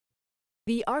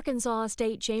The Arkansas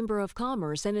State Chamber of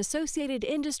Commerce and Associated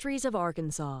Industries of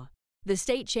Arkansas. The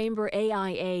State Chamber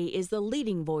AIA is the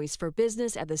leading voice for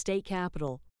business at the state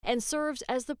capitol and serves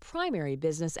as the primary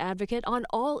business advocate on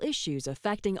all issues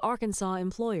affecting Arkansas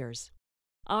employers.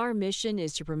 Our mission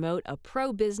is to promote a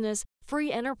pro-business,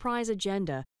 free enterprise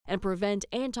agenda and prevent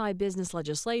anti-business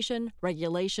legislation,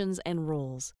 regulations, and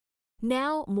rules.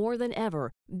 Now more than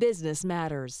ever, business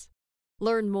matters.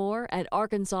 Learn more at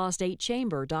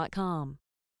arkansasstatechamber.com.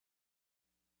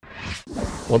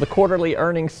 Well, the quarterly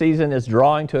earnings season is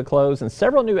drawing to a close, and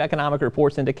several new economic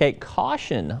reports indicate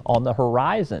caution on the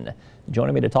horizon.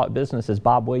 Joining me to talk business is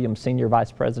Bob Williams, Senior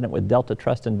Vice President with Delta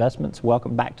Trust Investments.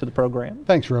 Welcome back to the program.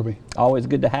 Thanks, Roby. Always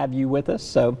good to have you with us.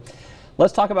 So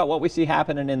let's talk about what we see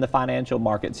happening in the financial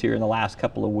markets here in the last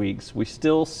couple of weeks. We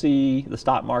still see the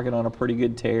stock market on a pretty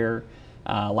good tear.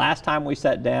 Last time we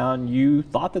sat down, you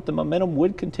thought that the momentum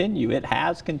would continue. It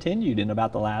has continued in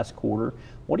about the last quarter.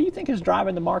 What do you think is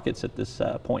driving the markets at this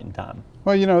point in time?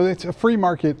 Well, it's a free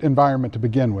market environment to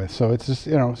begin with. So it's just,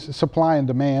 supply and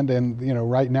demand. And,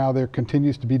 right now there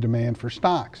continues to be demand for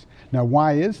stocks. Now,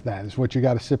 why is that is what you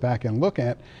got to sit back and look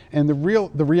at. And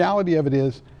the reality of it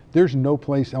is there's no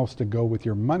place else to go with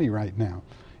your money right now.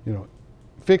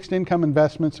 Fixed income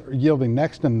investments are yielding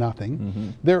next to nothing. Mm-hmm.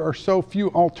 There are so few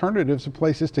alternatives of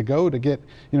places to go to get,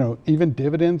 even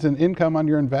dividends and income on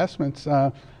your investments.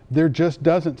 There just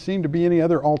doesn't seem to be any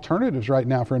other alternatives right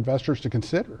now for investors to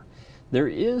consider. There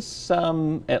is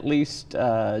some, at least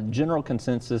general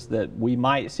consensus that we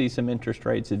might see some interest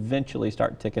rates eventually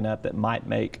start ticking up that might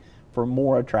make for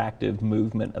more attractive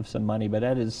movement of some money, but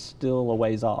that is still a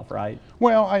ways off, right?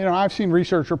 Well, I've seen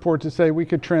research reports that say we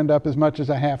could trend up as much as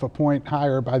a half a point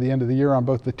higher by the end of the year on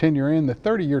both the 10-year and the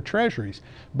 30-year treasuries.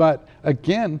 But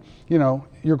again,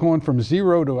 you're going from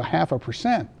 0 to a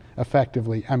 0.5%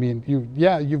 effectively. I mean,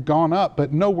 you've gone up,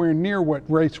 but nowhere near what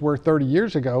rates were 30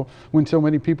 years ago when so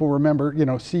many people remember,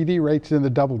 CD rates in the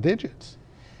double digits.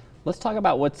 Let's talk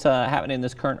about what's happening in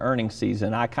this current earnings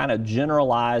season. I kind of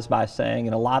generalize by saying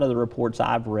in a lot of the reports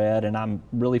I've read, and I'm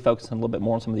really focusing a little bit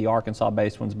more on some of the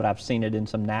Arkansas-based ones, but I've seen it in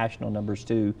some national numbers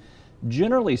too.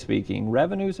 Generally speaking,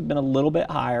 revenues have been a little bit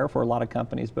higher for a lot of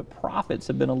companies, but profits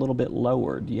have been a little bit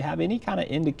lower. Do you have any kind of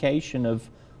indication of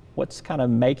what's kind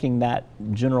of making that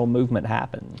general movement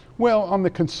happen? Well, on the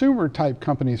consumer type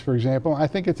companies, for example, I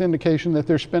think it's indication that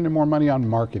they're spending more money on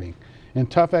marketing. In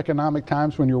tough economic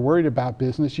times when you're worried about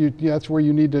business, that's where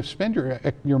you need to spend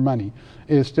your money,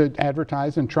 is to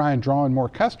advertise and try and draw in more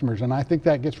customers. And I think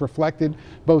that gets reflected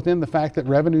both in the fact that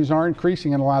revenues are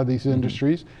increasing in a lot of these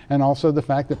industries, and also the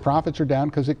fact that profits are down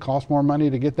because it costs more money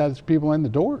to get those people in the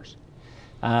doors.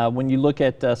 When you look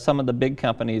at some of the big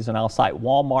companies, and I'll cite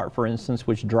Walmart, for instance,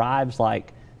 which drives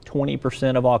like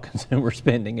 20% of all consumer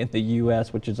spending in the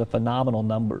U.S., which is a phenomenal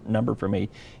number for me.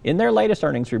 In their latest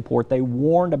earnings report, they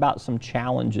warned about some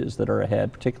challenges that are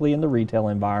ahead, particularly in the retail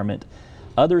environment.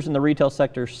 Others in the retail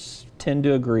sector tend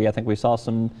to agree. I think we saw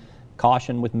some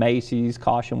caution with Macy's,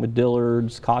 caution with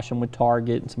Dillard's, caution with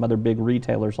Target, and some other big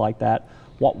retailers like that.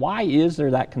 Why is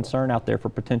there that concern out there for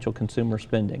potential consumer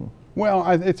spending? Well,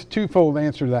 it's a twofold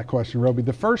answer to that question, Roby.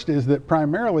 The first is that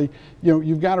primarily,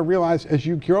 you've got to realize as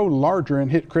you grow larger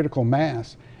and hit critical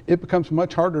mass, it becomes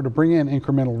much harder to bring in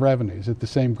incremental revenues at the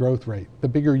same growth rate. The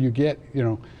bigger you get,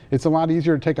 it's a lot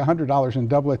easier to take $100 and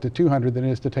double it to 200 than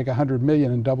it is to take 100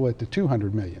 million and double it to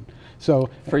 200 million.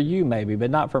 So for you maybe, but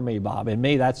not for me, Bob. And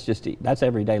me, that's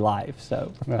everyday life.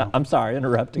 So well, I'm sorry,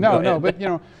 interrupting. No, but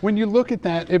when you look at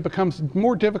that, it becomes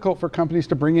more difficult for companies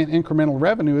to bring in incremental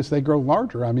revenue as they grow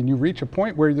larger. I mean, you reach a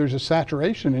point where there's a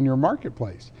saturation in your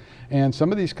marketplace. And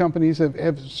some of these companies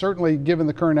have certainly, given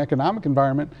the current economic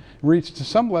environment, reached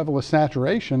some level of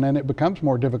saturation, and it becomes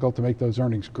more difficult to make those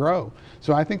earnings grow.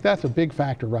 So I think that's a big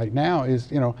factor right now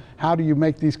is, how do you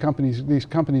make these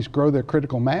companies grow their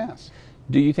critical mass?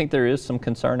 Do you think there is some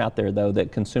concern out there, though,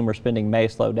 that consumer spending may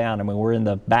slow down? I mean, we're in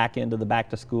the back end of the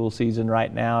back-to-school season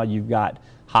right now. You've got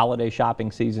holiday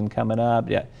shopping season coming up.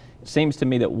 Yeah. It seems to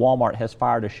me that Walmart has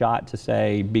fired a shot to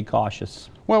say, be cautious.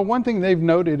 Well, one thing they've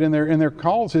noted in their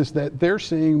calls is that they're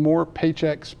seeing more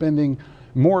paycheck spending,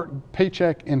 more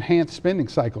paycheck enhanced spending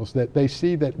cycles, that they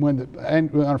see that on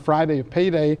a Friday of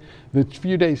payday, the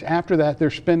few days after that,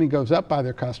 their spending goes up by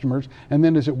their customers. And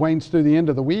then as it wanes through the end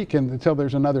of the week and until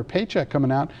there's another paycheck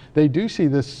coming out, they do see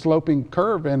this sloping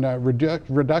curve and a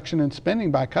reduction in spending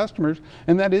by customers.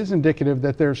 And that is indicative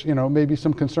that there's, maybe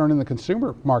some concern in the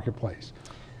consumer marketplace.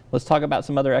 Let's talk about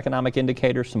some other economic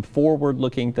indicators, some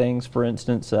forward-looking things, for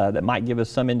instance, that might give us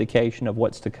some indication of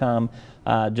what's to come.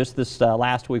 Just this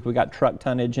last week, we got truck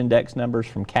tonnage index numbers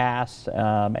from Cass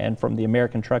and from the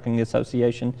American Trucking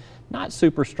Association. Not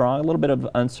super strong, a little bit of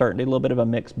uncertainty, a little bit of a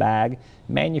mixed bag.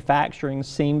 Manufacturing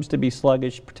seems to be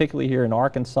sluggish, particularly here in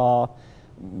Arkansas.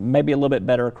 Maybe a little bit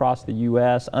better across the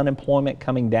U.S. Unemployment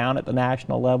coming down at the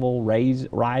national level,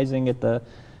 rising at the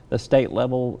state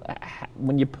level.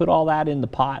 When you put all that in the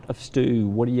pot of stew,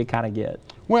 what do you kind of get?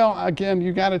 Well, again,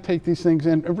 you got to take these things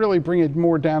in and really bring it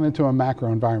more down into a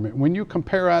macro environment. When you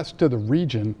compare us to the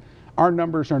region, our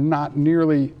numbers are not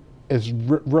nearly as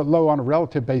low on a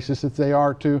relative basis as they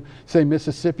are to, say,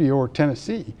 Mississippi or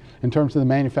Tennessee in terms of the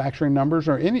manufacturing numbers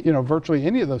or any, virtually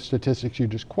any of those statistics you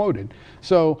just quoted.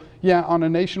 So, yeah, on a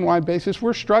nationwide basis,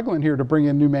 we're struggling here to bring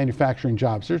in new manufacturing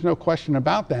jobs. There's no question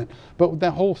about that. But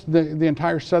the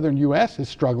entire southern U.S. is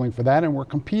struggling for that, and we're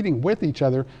competing with each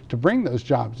other to bring those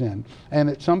jobs in. And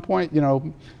at some point,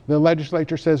 the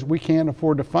legislature says we can't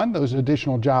afford to fund those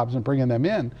additional jobs and bringing them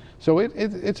in. So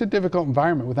it's a difficult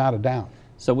environment without a doubt.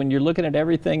 So when you're looking at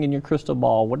everything in your crystal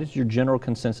ball, what is your general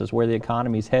consensus where the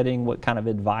economy is heading? What kind of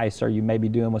advice are you maybe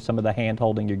doing with some of the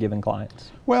hand-holding you're giving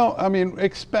clients? Well, I mean,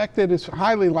 expect that it's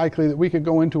highly likely that we could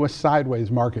go into a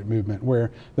sideways market movement where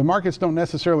the markets don't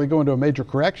necessarily go into a major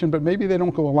correction, but maybe they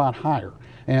don't go a lot higher.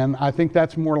 And I think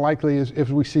that's more likely if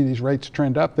we see these rates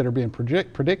trend up that are being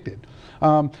predicted.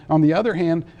 On the other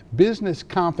hand, business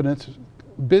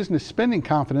spending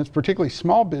confidence, particularly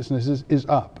small businesses, is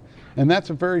up. And that's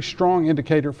a very strong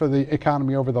indicator for the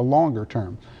economy over the longer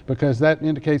term, because that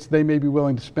indicates they may be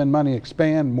willing to spend money,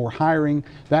 expand, more hiring.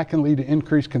 That can lead to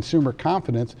increased consumer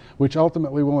confidence, which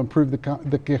ultimately will improve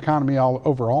the economy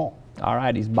overall. All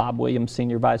right, he's Bob Williams,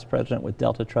 Senior Vice President with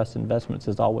Delta Trust Investments.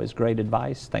 As always, great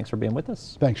advice. Thanks for being with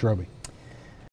us. Thanks, Roby.